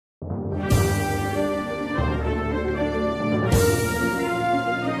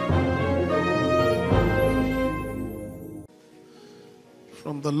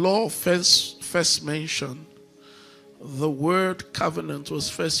From the law first mentioned, the word covenant was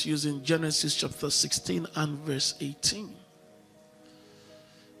first used in Genesis chapter 16 and verse 18.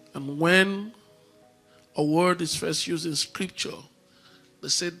 And when a word is first used in scripture, they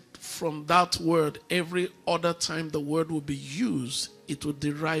said from that word, every other time the word will be used, it will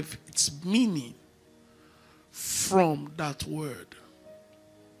derive its meaning from that word.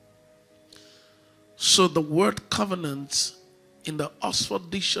 So the word covenant in the Oxford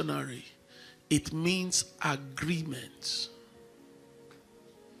Dictionary, it means agreement.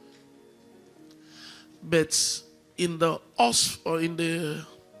 But in the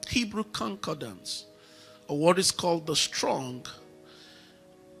Hebrew Concordance, or what is called the Strong,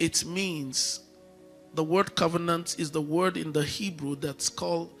 it means, the word covenant is the word in the Hebrew that's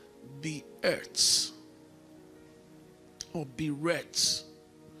called be'eretz or beret.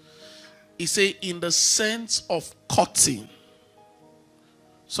 It say in the sense of cutting.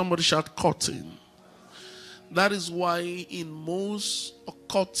 Somebody shout cutting. That is why in most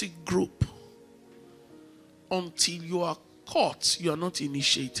occultic group, until you are caught, you are not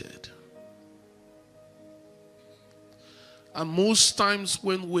initiated. And most times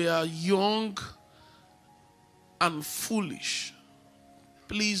when we are young and foolish,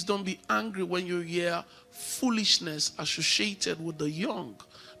 please don't be angry when you hear foolishness associated with the young,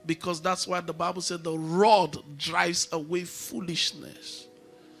 because that's why the Bible said the rod drives away foolishness.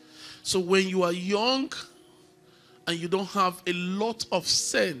 So when you are young and you don't have a lot of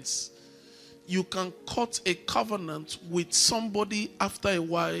sense, you can cut a covenant with somebody. After a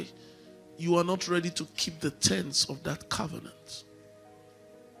while, you are not ready to keep the terms of that covenant.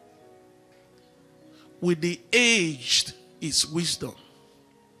 With the aged is wisdom.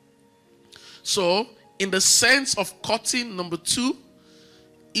 So, in the sense of cutting, number 2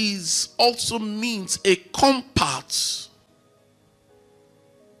 is also means a compact.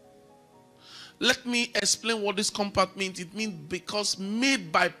 Let me explain what this compact means. It means because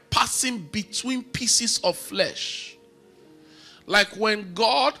made by passing between pieces of flesh. Like when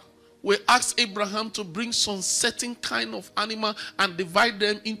God will ask Abraham to bring some certain kind of animal and divide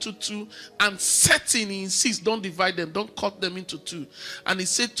them into 2, and certain, he insists, don't divide them, don't cut them into 2. And he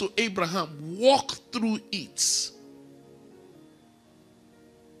said to Abraham, walk through it.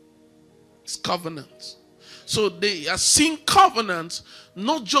 It's covenant. So they are seeing covenant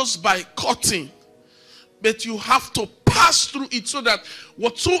not just by cutting, but you have to pass through it, so that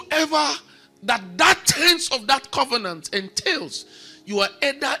whatsoever that terms of that covenant entails, you are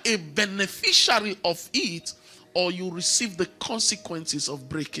either a beneficiary of it or you receive the consequences of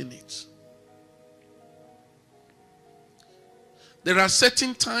breaking it. There are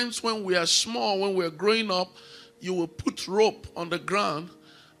certain times when we are small, when we are growing up, you will put rope on the ground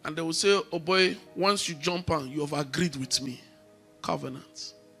and they will say, oh boy, once you jump on, you have agreed with me.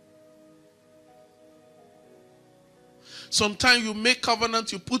 Covenant. Sometimes you make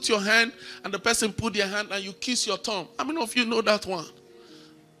covenant, you put your hand and the person put their hand and you kiss your tongue. How many of you know that one?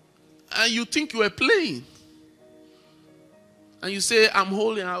 And you think you are playing. And you say, I'm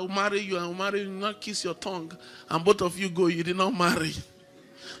holy, I will marry you, I will marry you, not kiss your tongue. And both of you go, you did not marry.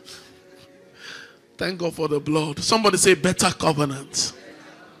 Thank God for the blood. Somebody say better covenant.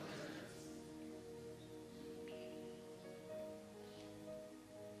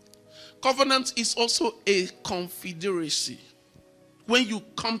 Covenant is also a confederacy. When you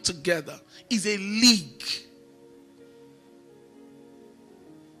come together, it's a league.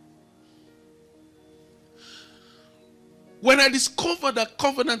 When I discovered that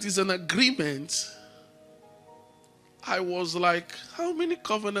covenant is an agreement, I was like, how many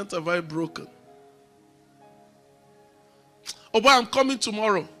covenants have I broken? Oh, but I'm coming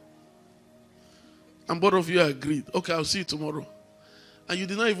tomorrow. And both of you agreed. Okay, I'll see you tomorrow. And you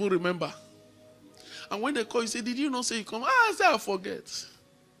did not even remember. And when they call, you say, did you not say you come? I say, I forget.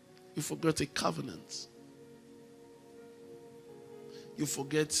 You forgot a covenant. You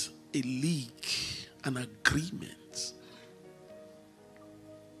forget a league, an agreement.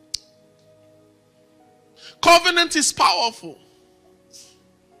 Covenant is powerful.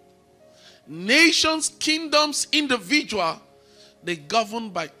 Nations, kingdoms, individuals, they govern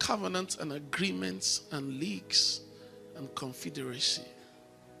by covenants and agreements and leagues and confederacy.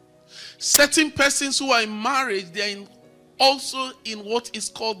 Certain persons who are in marriage, they are also in what is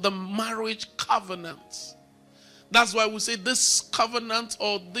called the marriage covenant. That's why we say this covenant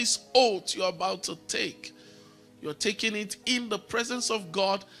or this oath you're about to take, you're taking it in the presence of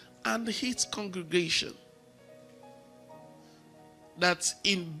God and his congregation. That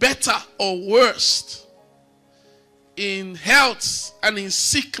in better or worst, in health and in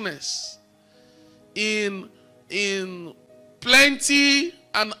sickness, in plenty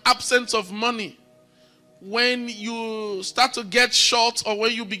an absence of money, when you start to get short or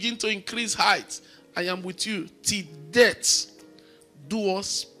when you begin to increase height, I am with you till death do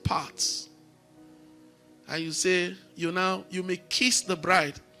us part. And you say, you may kiss the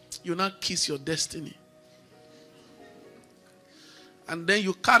bride, you now kiss your destiny. And then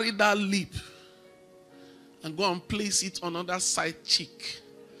you carry that lip and go and place it on other side cheek.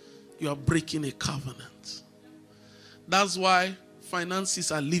 You are breaking a covenant. That's why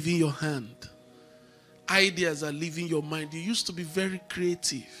finances are leaving your hand. Ideas are leaving your mind. You used to be very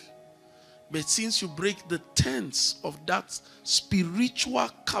creative. But since you break the tenets of that spiritual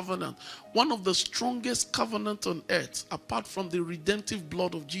covenant, one of the strongest covenants on earth, apart from the redemptive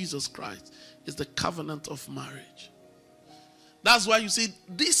blood of Jesus Christ, is the covenant of marriage. That's why you say,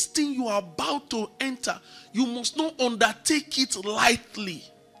 this thing you are about to enter, you must not undertake it lightly.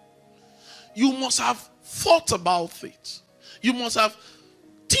 You must have thought about it. You must have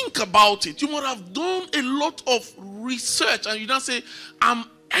think about it. You must have done a lot of research, and you don't say, I'm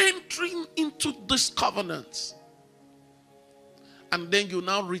entering into this covenant. And then you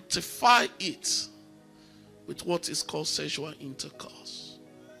now rectify it with what is called sexual intercourse.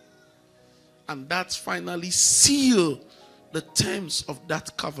 And that's finally seal the terms of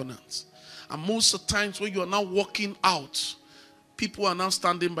that covenant. And most of the times when you are now walking out, people are now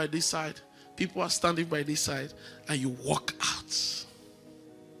standing by this side, people are standing by this side, and you walk out.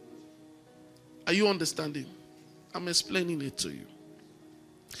 Are you understanding? I'm explaining it to you.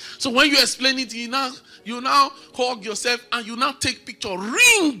 So when you explain it, you now hug yourself and you now take picture.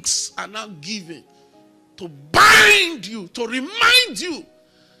 Rings are now given to bind you, to remind you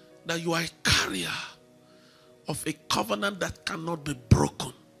that you are a carrier of a covenant that cannot be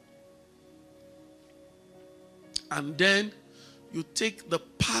broken. And then you take the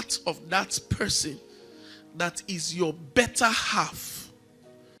part of that person that is your better half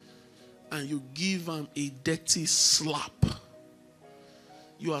and you give them a dirty slap.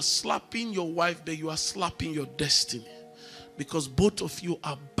 You are slapping your wife, but you are slapping your destiny, because both of you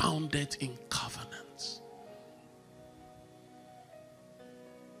are bounded in covenant.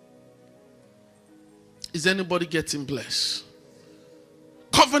 Is anybody getting blessed?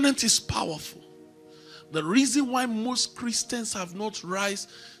 Covenant is powerful. The reason why most Christians have not rise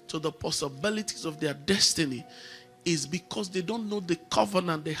to the possibilities of their destiny is because they don't know the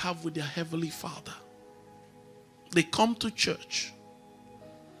covenant they have with their Heavenly Father. They come to church.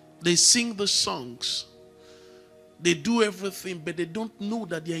 They sing the songs. They do everything, but they don't know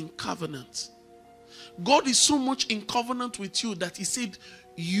that they're in covenant. God is so much in covenant with you that he said,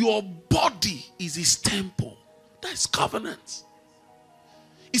 your body is his temple. That's covenant.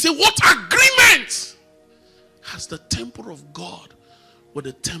 He said, what agreement has the temple of God with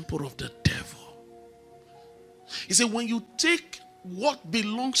the temple of the devil? He said, when you take what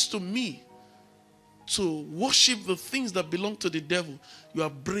belongs to me to worship the things that belong to the devil, you are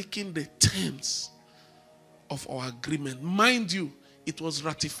breaking the terms of our agreement. Mind you, it was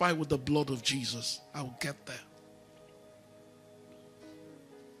ratified with the blood of Jesus. I will get there.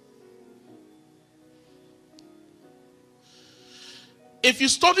 If you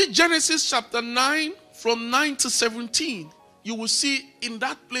study Genesis chapter 9, from 9 to 17, you will see in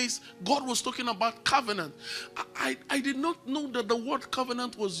that place, God was talking about covenant. I did not know that the word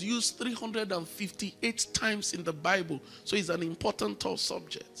covenant was used 358 times in the Bible. So it's an important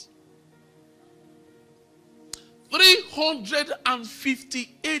subject.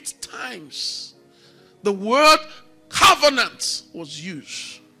 358 times the word covenant was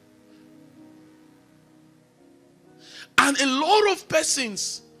used. And a lot of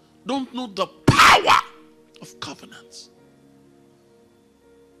persons don't know the power of covenants.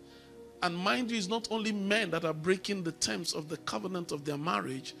 And mind you, it's not only men that are breaking the terms of the covenant of their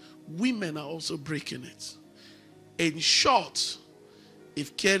marriage, women are also breaking it. In short,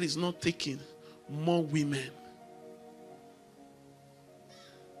 if care is not taken, more women.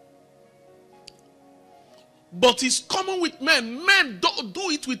 But it's common with men. Men don't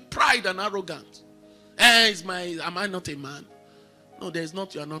do it with pride and arrogance. Am I not a man? No, there's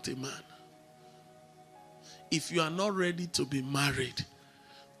not, you are not a man. If you are not ready to be married,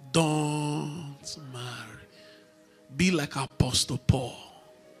 don't marry. Be like Apostle Paul.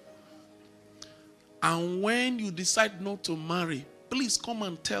 And when you decide not to marry, please come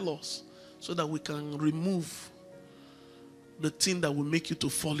and tell us so that we can remove the thing that will make you to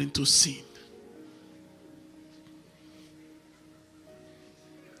fall into sin.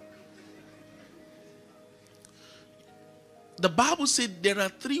 The Bible said there are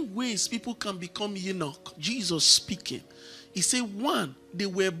 3 ways people can become eunuch. Jesus speaking. He said, 1, they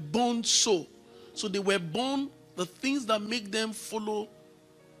were born so. So they were born, the things that make them follow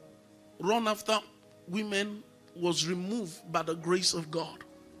run after women was removed by the grace of God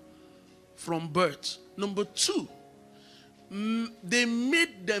from birth. Number two, they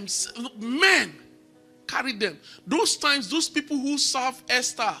made them, men carry them. Those times, those people who serve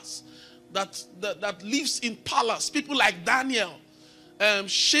Esther's, that lives in palace, people like Daniel,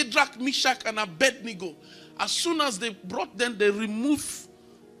 Shadrach, Meshach, and Abednego, as soon as they brought them, they remove.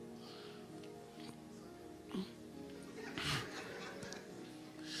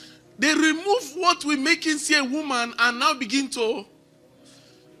 They remove what we make him see a woman and now begin to,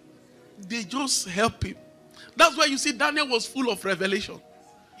 they just help him. That's why you see Daniel was full of revelation.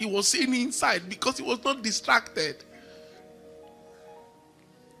 He was seeing inside because he was not distracted.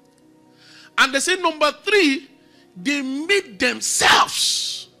 And they say number three, they made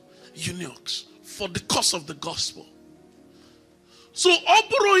themselves eunuchs for the cause of the gospel. So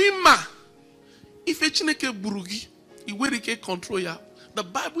Oborohima, if a chineke burugi, iwerike control ya. The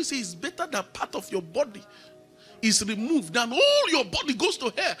Bible says it's better that part of your body is removed than all your body goes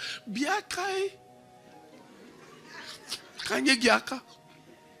to hell. Biakai. Kanye giaka.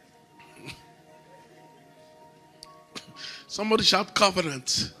 Somebody shout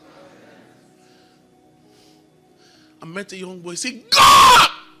covenant. I met a young boy say, God,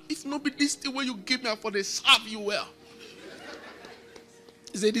 if nobody this thing where you give me for they serve you well.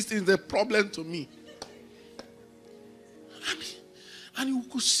 He said, this thing is a problem to me. And you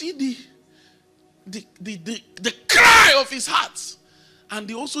could see the cry of his heart.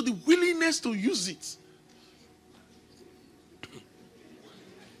 And also the willingness to use it.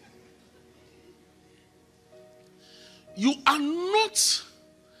 You are not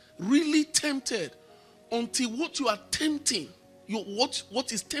really tempted until what you are tempting,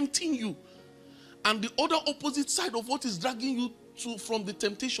 what is tempting you, and the other opposite side of what is dragging you to from the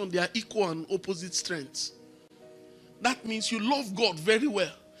temptation, they are equal and opposite strengths. That means you love God very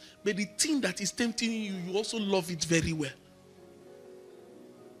well, but the thing that is tempting you, you also love it very well.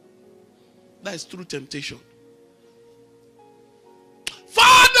 That is true temptation.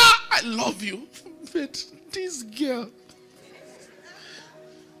 Father, I love you, but this girl,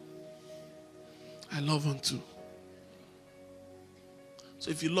 I love her too.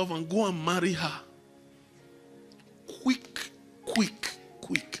 So if you love her, go and marry her. Quick.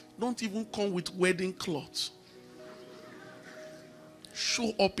 Don't even come with wedding clothes.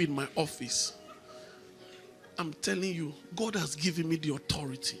 Show up in my office. I'm telling you, God has given me the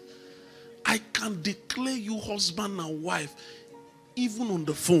authority. I can declare you husband and wife even on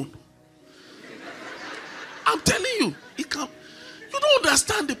the phone. I'm telling you, you don't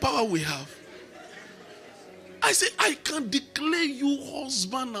understand the power we have. I say, I can declare you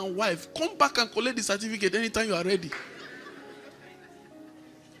husband and wife. Come back and collect the certificate anytime you are ready.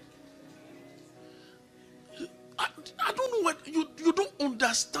 I don't know what, you don't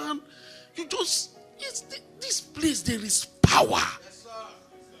understand. You just, this place, there is power. Yes,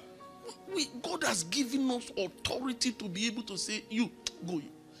 sir. God has given us authority to be able to say, you, go,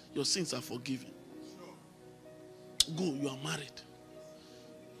 your sins are forgiven. Go, you are married.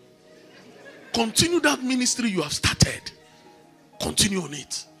 Continue that ministry you have started. Continue on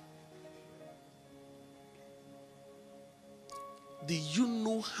it. Do you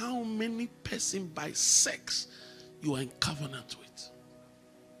know how many persons by sex you are in covenant with?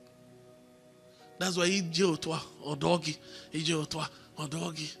 That's why Ije or doggy, or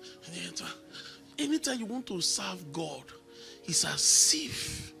doggy. Anytime you want to serve God, it's as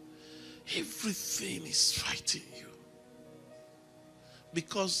if everything is fighting you.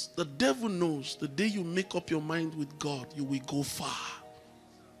 Because the devil knows the day you make up your mind with God, you will go far.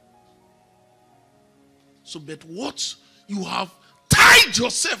 So, but what you have tied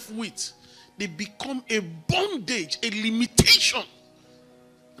yourself with, they become a bondage, a limitation.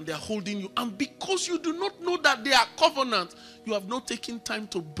 And they are holding you. And because you do not know that they are covenant, you have not taken time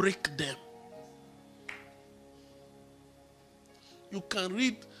to break them. You can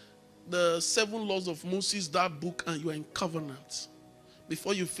read the 7 laws of Moses, that book, and you are in covenant.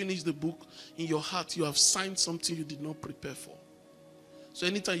 Before you finish the book, in your heart, you have signed something you did not prepare for. So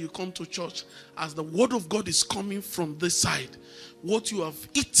anytime you come to church, as the word of God is coming from this side, what you have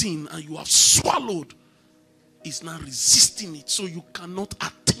eaten and you have swallowed is now resisting it. So you cannot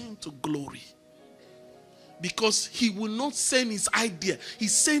attain to glory. Because he will not send his idea. He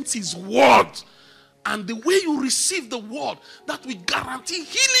sends his word. And the way you receive the word, that will guarantee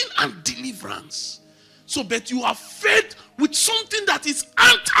healing and deliverance. So, but you are fed with something that is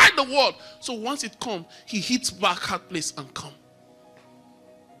anti the word. So once it comes, he hits back hard place and come.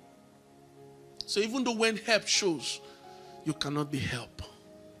 So even though when help shows, you cannot be helped.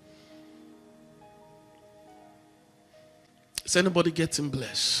 Is anybody getting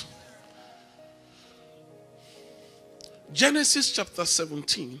blessed? Genesis chapter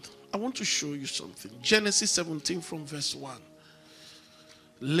 17. I want to show you something. Genesis 17 from verse 1.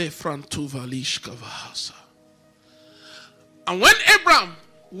 And when Abraham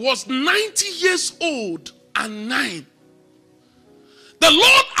was 90 years old and 9, the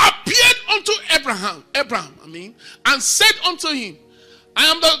Lord appeared unto Abraham, and said unto him, I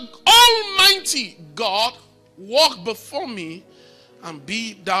am the Almighty God, walk before me and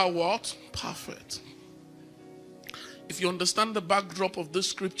be thou what? Perfect. If you understand the backdrop of this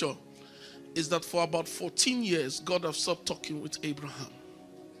scripture, is that for about 14 years, God have stopped talking with Abraham.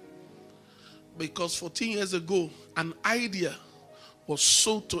 Because 14 years ago, an idea was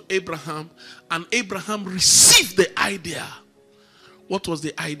sold to Abraham, and Abraham received the idea. What was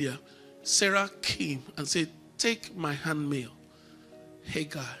the idea? Sarah came and said, take my handmaid,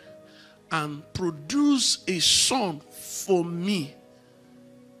 Hagar, and produce a son for me,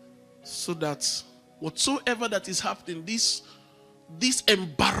 so that whatsoever that is happening, this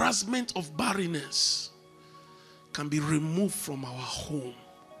embarrassment of barrenness can be removed from our home.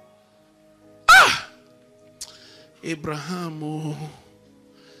 Abraham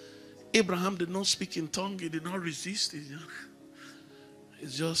did not speak in tongue. He did not resist. He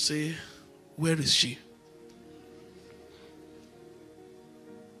just say, where is she?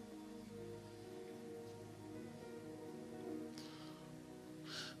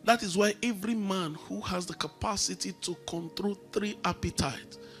 That is why every man who has the capacity to control 3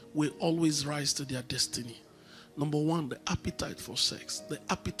 appetites will always rise to their destiny. Number 1, the appetite for sex, the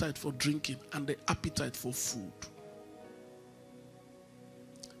appetite for drinking, and the appetite for food.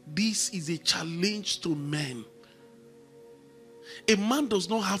 This is a challenge to men. A man does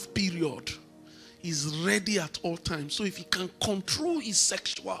not have period. He's ready at all times. So if he can control his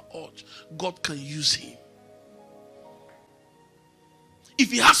sexual urge, God can use him.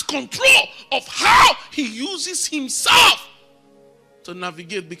 If he has control of how he uses himself to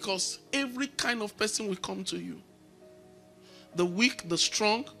navigate, because every kind of person will come to you. The weak, the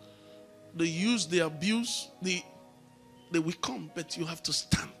strong, the used, the abused, they will come, but you have to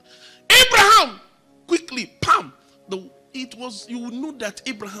stand. Abraham, quickly, pam. You will know that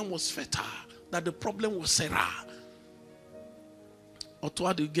Abraham was fertile, that the problem was Sarah. Or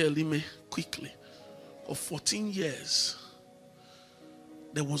to the girl, quickly. For 14 years,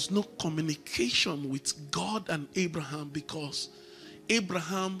 there was no communication with God and Abraham, because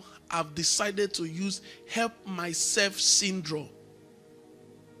Abraham have decided to use help myself syndrome.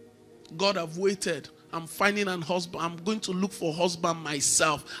 God have waited. I'm finding an husband. I'm going to look for a husband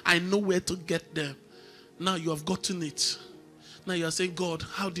myself. I know where to get them. Now you have gotten it. Now you are saying, God,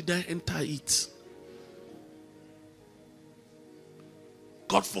 how did I enter it?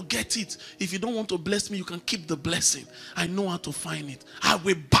 God, forget it. If you don't want to bless me, you can keep the blessing. I know how to find it. I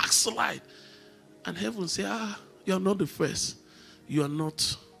will backslide. And heaven say, you are not the first. You are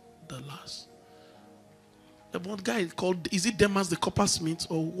not the last. The one guy called, is it Demas the coppersmith,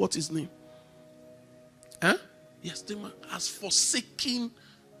 or what's his name? Yes, Demas has forsaken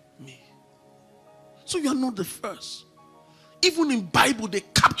me. So you are not the first. Even in Bible, they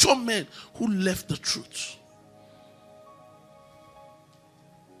capture men who left the truth.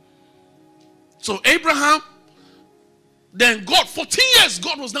 So Abraham, then God, 14 years,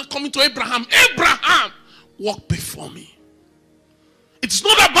 God was not coming to Abraham. Abraham, walk before me. It's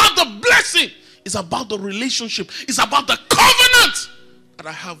not about the blessing. It's about the relationship. It's about the covenant that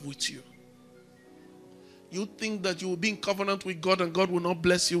I have with you. You think that you will be in covenant with God and God will not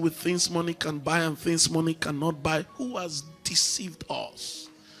bless you with things money can buy and things money cannot buy. Who has deceived us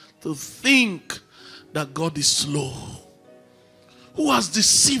to think that God is slow? Who has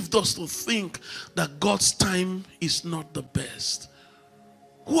deceived us to think that God's time is not the best?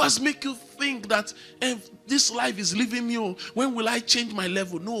 Who has made you think that this life is leaving me? When will I change my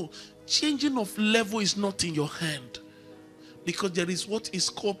level? No, changing of level is not in your hand. Because there is what is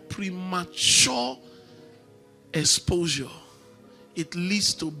called premature exposure. It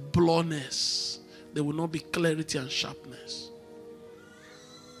leads to blurriness. There will not be clarity and sharpness.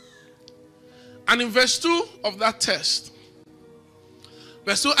 And in verse 2 of that text,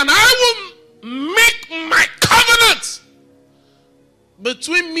 verse 2, and I will make my covenant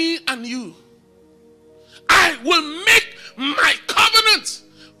between me and you. I will make my covenant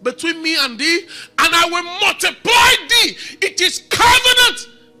between me and thee, and I will multiply thee. It is covenant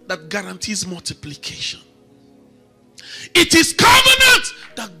that guarantees multiplication. It is covenant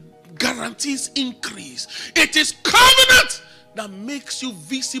that guarantees increase. It is covenant that makes you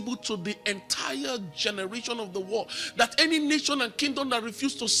visible to the entire generation of the world. That any nation and kingdom that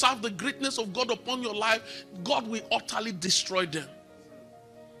refuse to serve the greatness of God upon your life, God will utterly destroy them.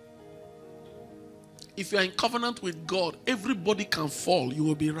 If you are in covenant with God, everybody can fall. You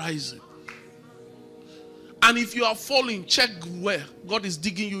will be rising. And if you are falling, check where. God is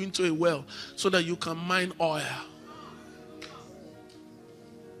digging you into a well so that you can mine oil.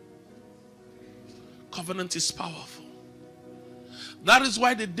 Covenant is powerful. That is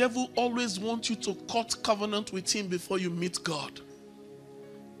why the devil always wants you to cut covenant with him before you meet God.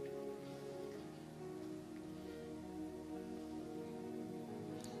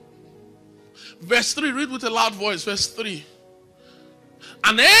 Verse 3, read with a loud voice. Verse 3.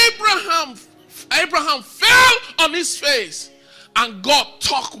 And Abraham fell on his face, and God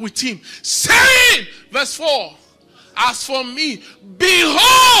talked with him, saying, verse 4, as for me,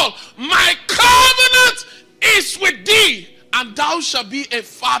 behold, my covenant is with thee, and thou shalt be a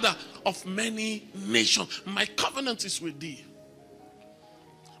father of many nations. My covenant is with thee.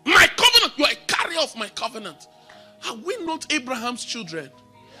 My covenant, you are a carrier of my covenant. Are we not Abraham's children?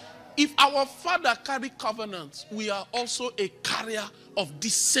 If our father carried covenant, we are also a carrier of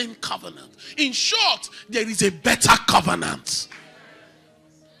this same covenant. In short, there is a better covenant.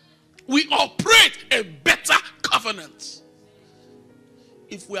 We operate a better covenant.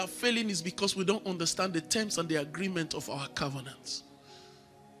 If we are failing, it's because we don't understand the terms and the agreement of our covenant.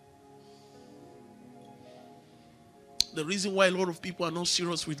 The reason why a lot of people are not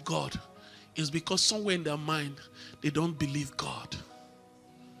serious with God is because somewhere in their mind, they don't believe God.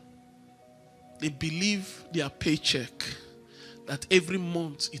 They believe their paycheck, that every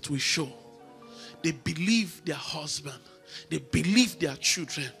month it will show. They believe their husband. They believe their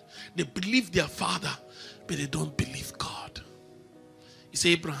children. They believe their father, but they don't believe God. He said,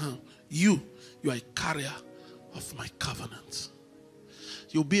 Abraham, you are a carrier of my covenant.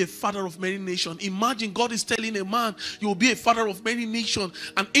 You'll be a father of many nations. Imagine God is telling a man, you'll be a father of many nations,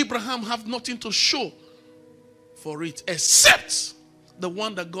 and Abraham have nothing to show for it except the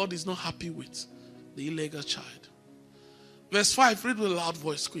one that God is not happy with, the illegal child. Verse 5, read with a loud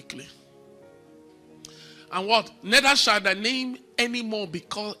voice quickly. And what? Neither shall thy name anymore be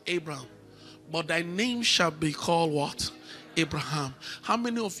called Abraham, but thy name shall be called what? Abraham. How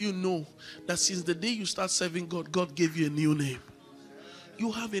many of you know that since the day you start serving God, God gave you a new name?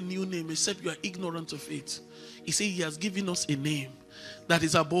 You have a new name, except you are ignorant of it. He said he has given us a name that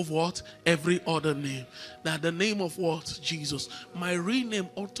is above what? Every other name. That the name of what? Jesus. My real name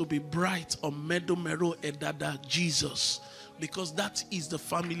ought to be Bright or Medomero Edada Jesus, because that is the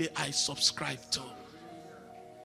family I subscribe to.